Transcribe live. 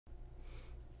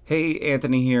Hey,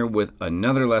 Anthony here with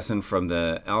another lesson from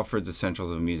the Alfred's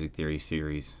Essentials of Music Theory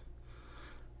series.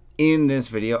 In this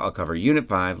video, I'll cover Unit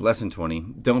 5, Lesson 20.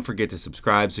 Don't forget to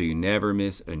subscribe so you never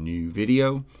miss a new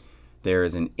video. There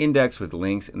is an index with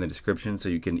links in the description so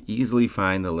you can easily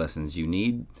find the lessons you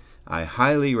need. I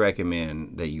highly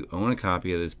recommend that you own a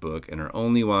copy of this book and are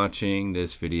only watching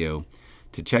this video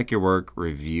to check your work,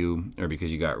 review, or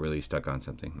because you got really stuck on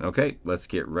something. Okay, let's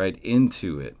get right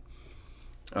into it.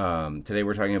 Today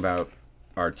we're talking about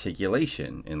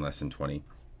articulation in Lesson 20.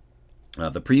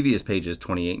 The previous pages,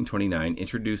 28 and 29,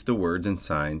 introduce the words and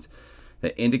signs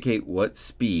that indicate what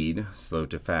speed, slow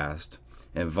to fast,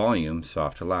 and volume,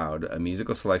 soft to loud, a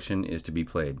musical selection is to be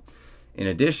played. In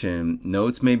addition,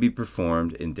 notes may be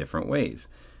performed in different ways.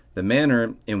 The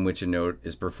manner in which a note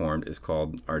is performed is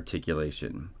called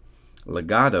articulation.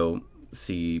 Legato,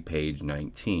 see page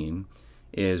 19,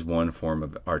 is one form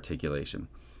of articulation.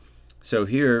 So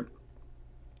here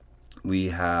we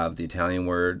have the Italian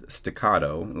word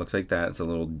staccato. It looks like that. It's a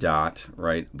little dot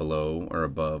right below or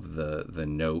above the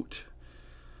note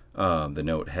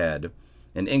head.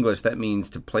 In English, that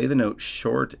means to play the note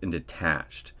short and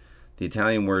detached. The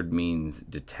Italian word means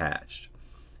detached.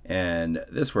 And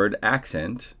this word,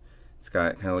 accent, it's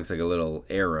got kind of looks like a little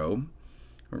arrow,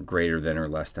 or greater than or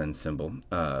less than symbol.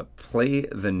 Play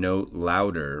the note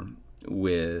louder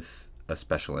with a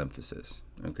special emphasis.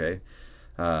 Okay,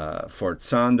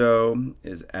 forzando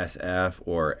is SF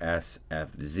or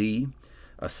SFZ.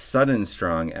 A sudden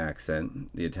strong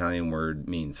accent, the Italian word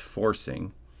means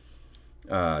forcing.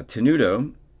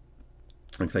 Tenuto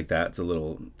looks like that. It's a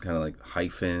little kind of like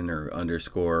hyphen or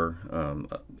underscore,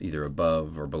 either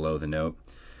above or below the note.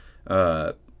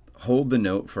 Hold the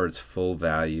note for its full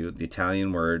value. The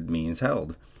Italian word means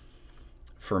held.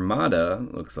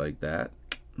 Fermata looks like that.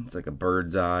 It's like a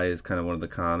bird's eye is kind of one of the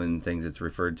common things it's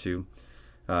referred to.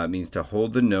 It means to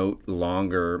hold the note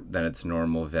longer than its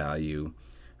normal value,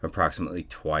 approximately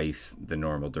twice the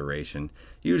normal duration.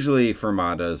 Usually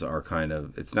fermatas are kind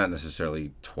of, it's not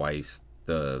necessarily twice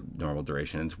the normal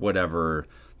duration. It's whatever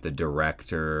the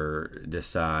director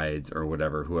decides or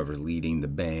whatever, whoever's leading the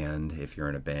band, if you're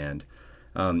in a band.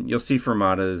 You'll see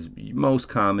fermatas most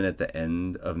common at the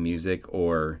end of music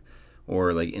or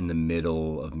like in the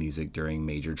middle of music during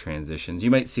major transitions.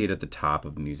 You might see it at the top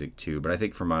of music too, but I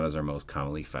think fermatas are most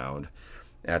commonly found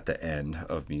at the end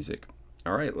of music.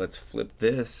 All right, let's flip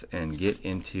this and get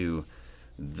into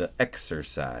the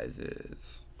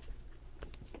exercises.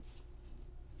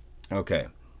 Okay,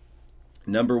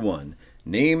 number 1,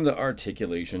 name the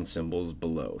articulation symbols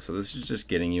below. So this is just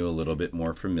getting you a little bit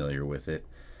more familiar with it.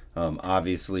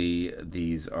 Obviously,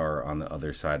 these are on the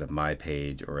other side of my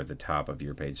page or at the top of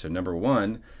your page. So number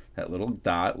 1, that little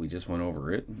dot, we just went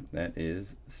over it. That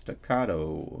is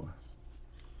staccato.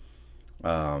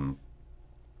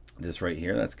 This right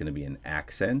here, that's going to be an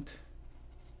accent.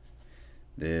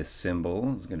 This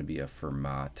symbol is going to be a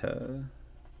fermata.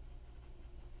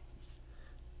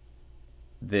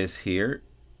 This here,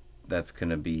 that's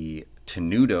going to be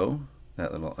tenuto,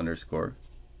 that little underscore.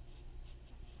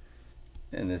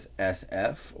 And this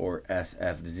SF or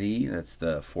SFZ, that's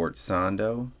the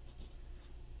forzando.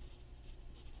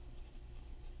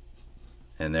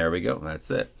 And there we go, that's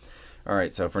it. All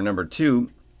right, so for number 2,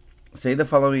 say the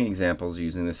following examples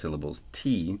using the syllables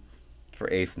T for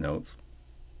eighth notes,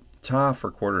 ta for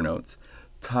quarter notes,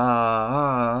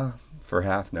 ta for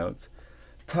half notes,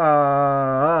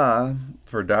 ta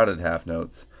for dotted half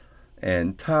notes,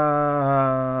 and ta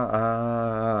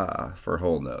for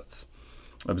whole notes.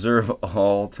 Observe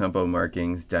all tempo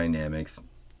markings, dynamics,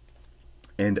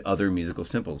 and other musical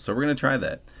symbols. So we're going to try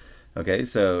that. Okay,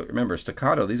 so remember,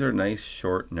 staccato, these are nice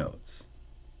short notes.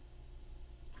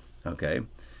 Okay,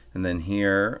 and then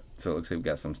here, so it looks like we've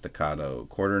got some staccato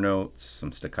quarter notes,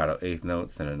 some staccato eighth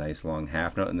notes, then a nice long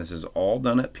half note, and this is all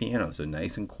done at piano, so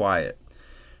nice and quiet.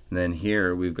 And then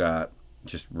here we've got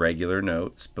just regular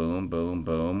notes, boom, boom,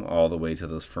 boom, all the way to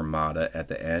those fermata at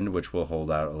the end, which will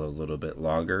hold out a little bit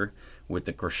longer with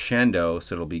the crescendo,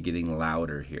 so it'll be getting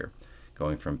louder here,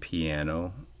 going from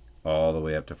piano all the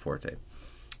way up to forte.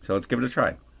 So let's give it a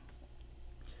try.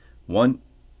 1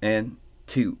 and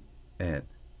 2 and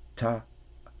ta,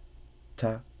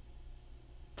 ta,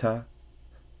 ta,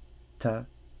 ta,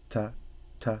 ta,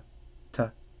 ta,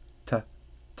 ta, ta,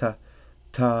 ta,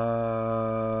 ta,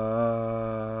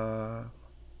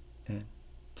 and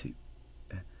 2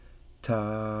 and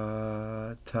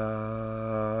ta,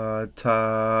 ta,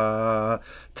 ta,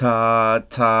 ta,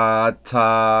 ta, ta.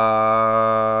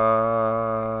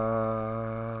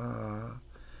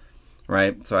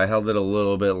 Right, so I held it a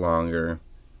little bit longer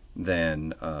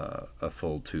than a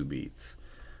full 2 beats.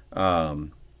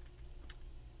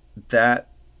 that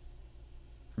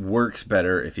works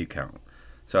better if you count.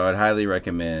 So I'd highly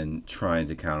recommend trying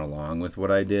to count along with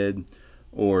what I did,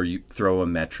 or you throw a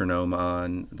metronome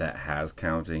on that has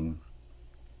counting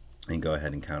and go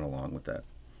ahead and count along with that.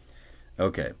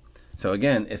 Okay, so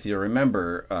again, if you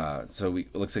remember,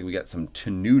 it looks like we got some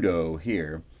tenuto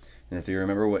here. And if you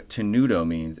remember what tenuto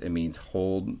means, it means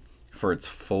hold for its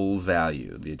full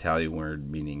value, the Italian word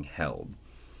meaning held.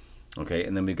 Okay,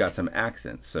 and then we've got some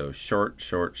accents. So short,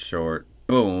 short, short,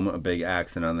 boom, a big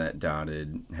accent on that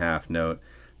dotted half note.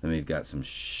 Then we've got some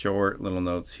short little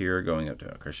notes here going up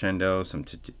to a crescendo, some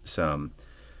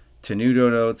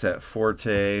tenuto notes at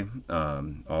forte,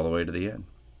 all the way to the end.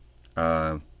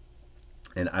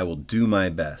 And I will do my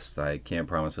best. I can't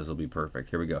promise this will be perfect.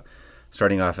 Here we go.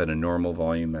 Starting off at a normal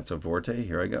volume, that's a forte.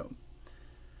 Here I go.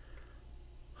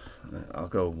 I'll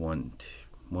go 1, 2,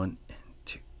 1,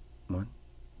 2, 1,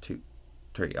 2,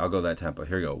 3. I'll go that tempo.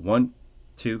 Here we go. 1,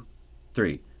 2,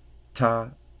 3. Ta,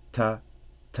 ta,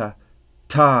 ta,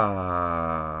 ta.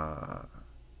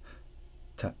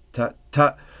 Ta, ta, ta,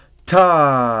 ta.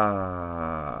 Ta,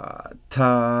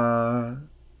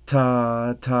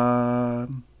 ta, ta.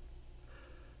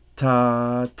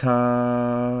 Ta,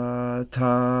 ta,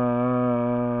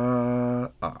 ta,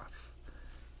 off.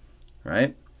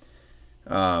 Right?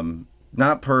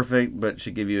 Not perfect, but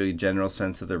should give you a general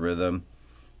sense of the rhythm.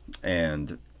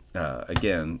 And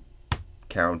again,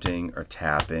 counting or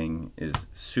tapping is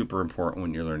super important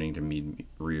when you're learning to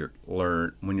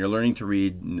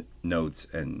read notes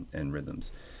and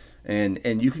rhythms.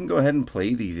 And you can go ahead and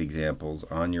play these examples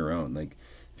on your own. Like,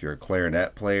 if you're a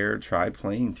clarinet player, try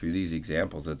playing through these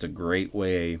examples. It's a great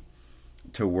way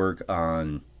to work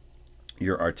on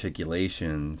your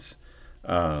articulations,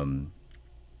 just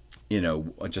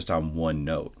on one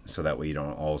note. So that way you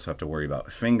don't also have to worry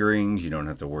about fingerings. You don't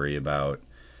have to worry about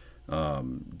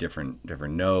different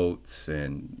notes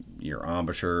and your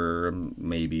embouchure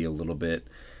maybe a little bit.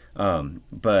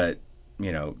 But,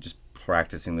 just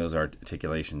practicing those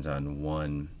articulations on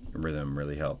one rhythm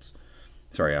really helps.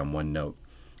 Sorry, on one note.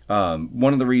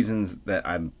 One of the reasons that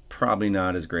I'm probably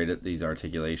not as great at these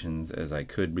articulations as I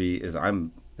could be is I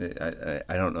don't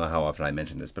know how often I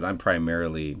mention this, but I'm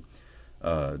primarily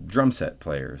a drum set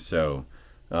player. So,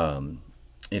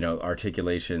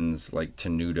 articulations like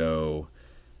tenuto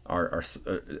are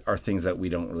things that we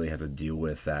don't really have to deal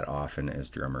with that often as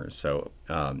drummers. So,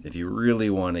 if you really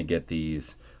want to get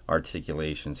these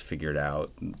articulations figured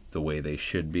out the way they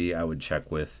should be, I would check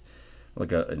with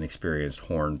like an experienced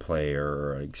horn player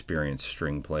or an experienced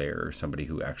string player or somebody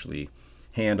who actually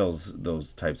handles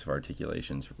those types of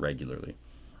articulations regularly.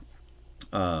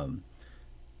 And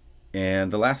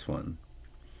the last one.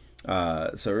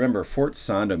 So remember,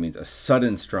 forzando means a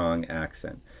sudden strong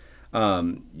accent.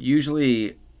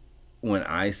 Usually when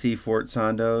I see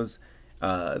forzandos,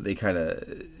 they kind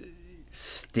of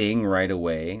sting right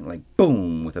away, like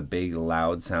boom, with a big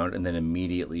loud sound, and then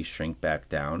immediately shrink back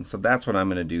down. So that's what I'm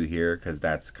going to do here, because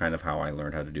that's kind of how I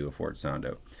learned how to do a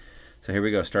forzando. So here we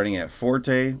go, starting at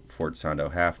forte,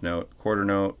 forzando half note, quarter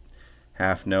note,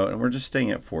 half note, and we're just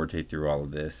staying at forte through all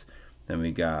of this. Then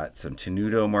we got some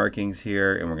tenuto markings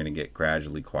here, and we're going to get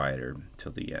gradually quieter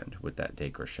till the end with that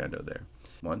decrescendo there.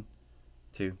 1,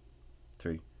 2,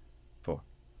 3, 4.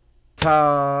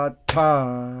 Ta,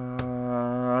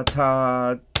 ta,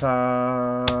 ta,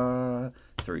 ta.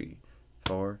 3,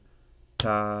 4.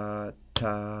 Ta,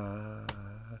 ta,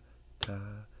 ta,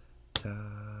 ta.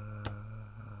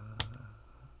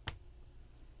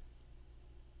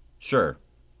 Sure,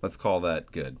 let's call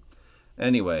that good.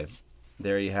 Anyway,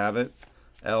 there you have it.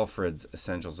 Alfred's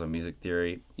Essentials of Music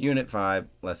Theory, Unit 5,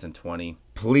 Lesson 20.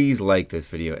 Please like this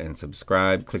video and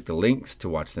subscribe. Click the links to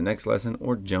watch the next lesson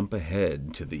or jump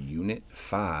ahead to the Unit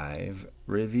 5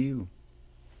 review.